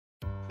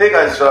Hey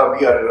guys,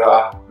 we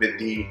are with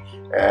the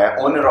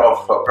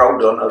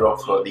proud owner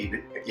of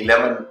the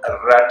 11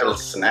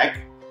 Rattlesnake.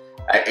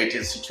 It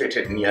is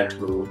situated near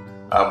to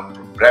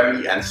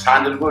Brampton and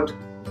Sandalwood.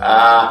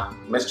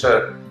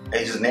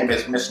 His name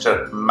is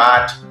Mr.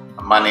 Matt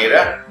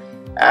Manera,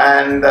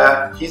 and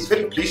he's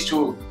very pleased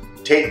to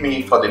take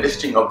me for the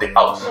listing of the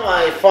house. Well,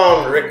 I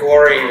found Rick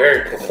Gorey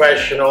very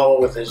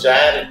professional with his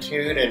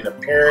attitude and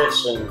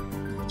appearance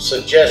and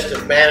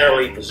suggestive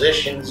mannerly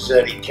positions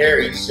that he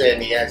carries,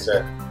 and he has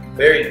a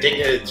very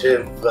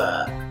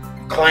dignified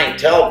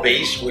clientele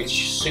base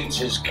which suits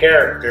his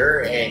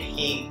character, and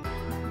he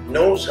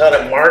knows how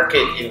to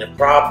market in the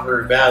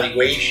proper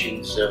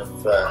valuations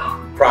of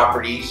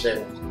properties,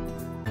 and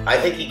I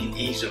think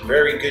he's a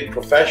very good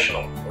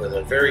professional with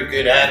a very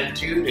good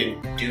attitude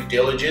and due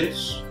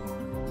diligence,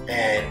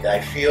 and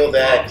I feel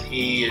that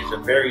he is a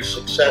very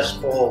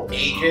successful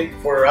agent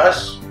for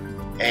us.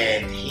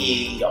 And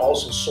he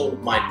also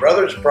sold my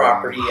brother's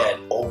property at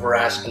over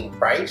asking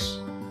price,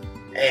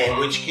 and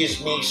which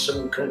gives me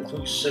some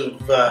conclusive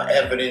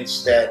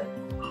evidence that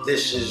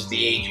this is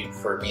the agent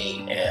for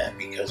me,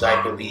 because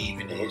I believe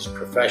in his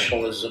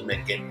professionalism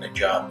and getting the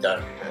job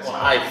done.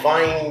 I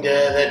find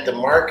that the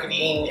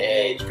marketing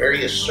is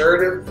very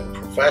assertive and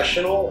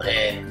professional,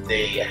 and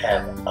they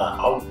have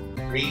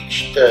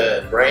outreached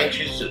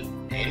branches of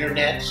the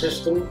internet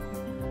system.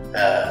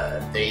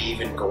 They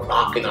even go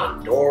knocking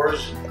on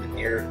doors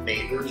near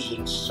neighbors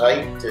and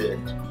site to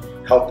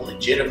help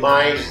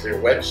legitimize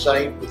their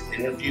website with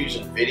interviews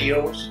and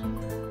videos,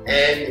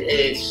 and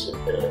it's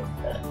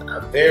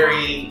a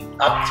very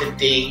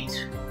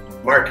up-to-date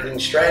marketing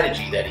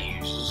strategy that he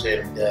uses,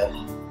 and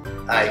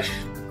I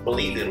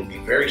believe it'll be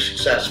very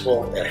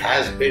successful. It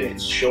has been.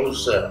 It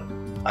shows a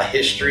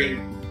history,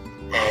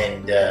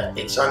 and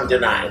it's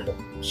undeniable.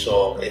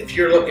 So if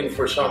you're looking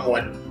for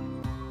someone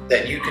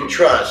that you can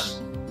trust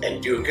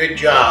and do a good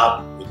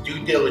job with due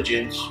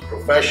diligence,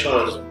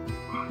 professionalism,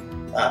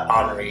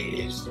 Henri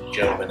is the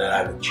gentleman that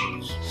I would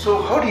choose.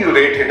 So how do you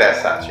rate it as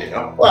such, you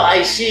know? Well,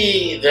 I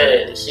see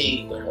the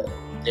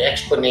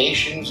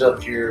explanations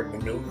of your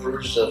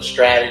maneuvers of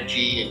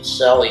strategy and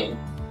selling.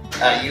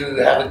 You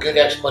have a good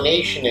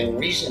explanation and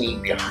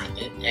reasoning behind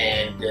it,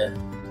 and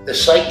the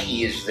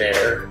psyche is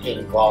there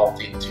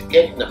involved into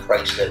getting the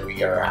price that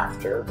we are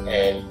after,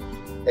 and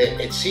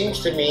it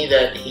seems to me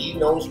that he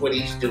knows what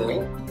he's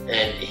doing,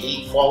 and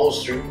he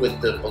follows through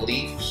with the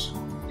beliefs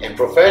and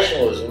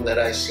professionalism that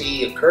I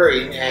see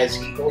occurring as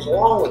he goes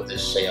along with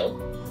this sale.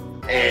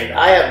 And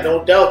I have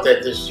no doubt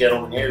that this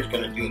gentleman here is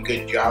going to do a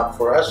good job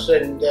for us,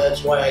 and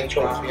that's why I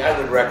chose him. I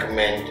would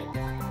recommend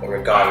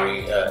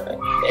Rick-Gorey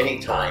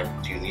anytime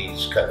to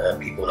these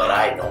people that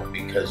I know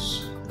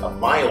because of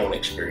my own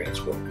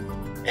experience with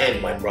him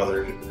and my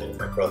brother and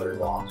my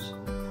brother-in-laws.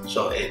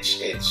 So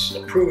it's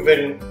a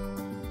proven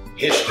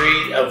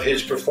history of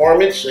his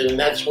performance, and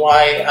that's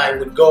why I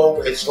would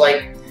go. It's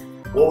like,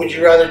 what would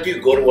you rather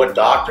do? Go to a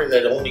doctor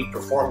that only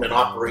performed an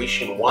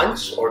operation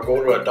once, or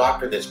go to a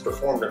doctor that's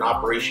performed an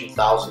operation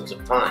thousands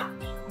of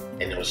times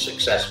and it was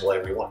successful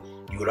every one?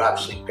 You would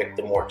obviously pick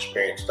the more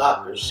experienced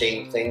doctor.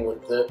 Same thing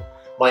with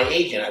my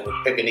agent. I would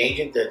pick an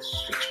agent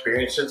that's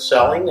experienced in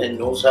selling and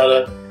knows how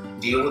to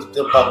deal with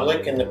the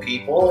public and the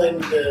people,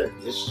 and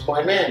this is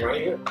my man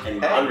right here.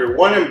 And under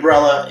one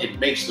umbrella, it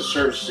makes the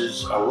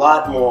services a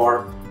lot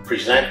more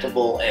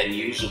presentable and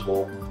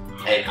usable,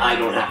 and I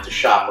don't have to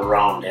shop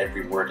around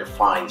everywhere to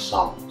find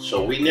something.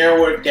 So we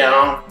narrow it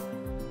down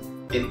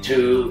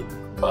into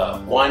a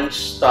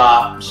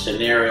one-stop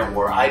scenario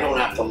where I don't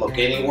have to look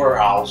anywhere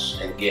else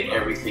and get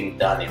everything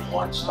done in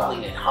one stop.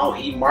 And how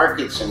he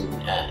markets and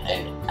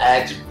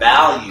adds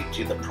value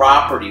to the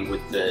property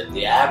with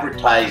the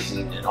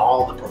advertising and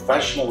all the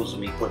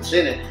professionalism he puts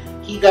in it.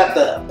 He got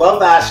the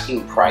above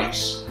asking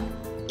price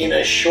in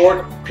a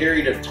short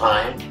period of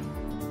time.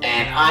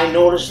 And I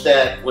noticed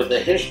that with the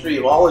history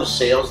of all his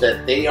sales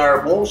that they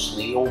are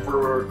mostly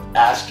over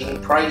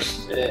asking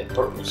price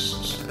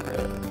purchases.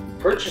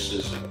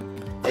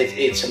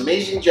 It's an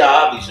amazing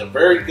job. He's a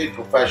very good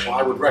professional.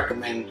 I would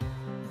recommend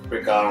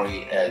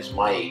Rick-Gorey as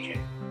my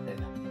agent.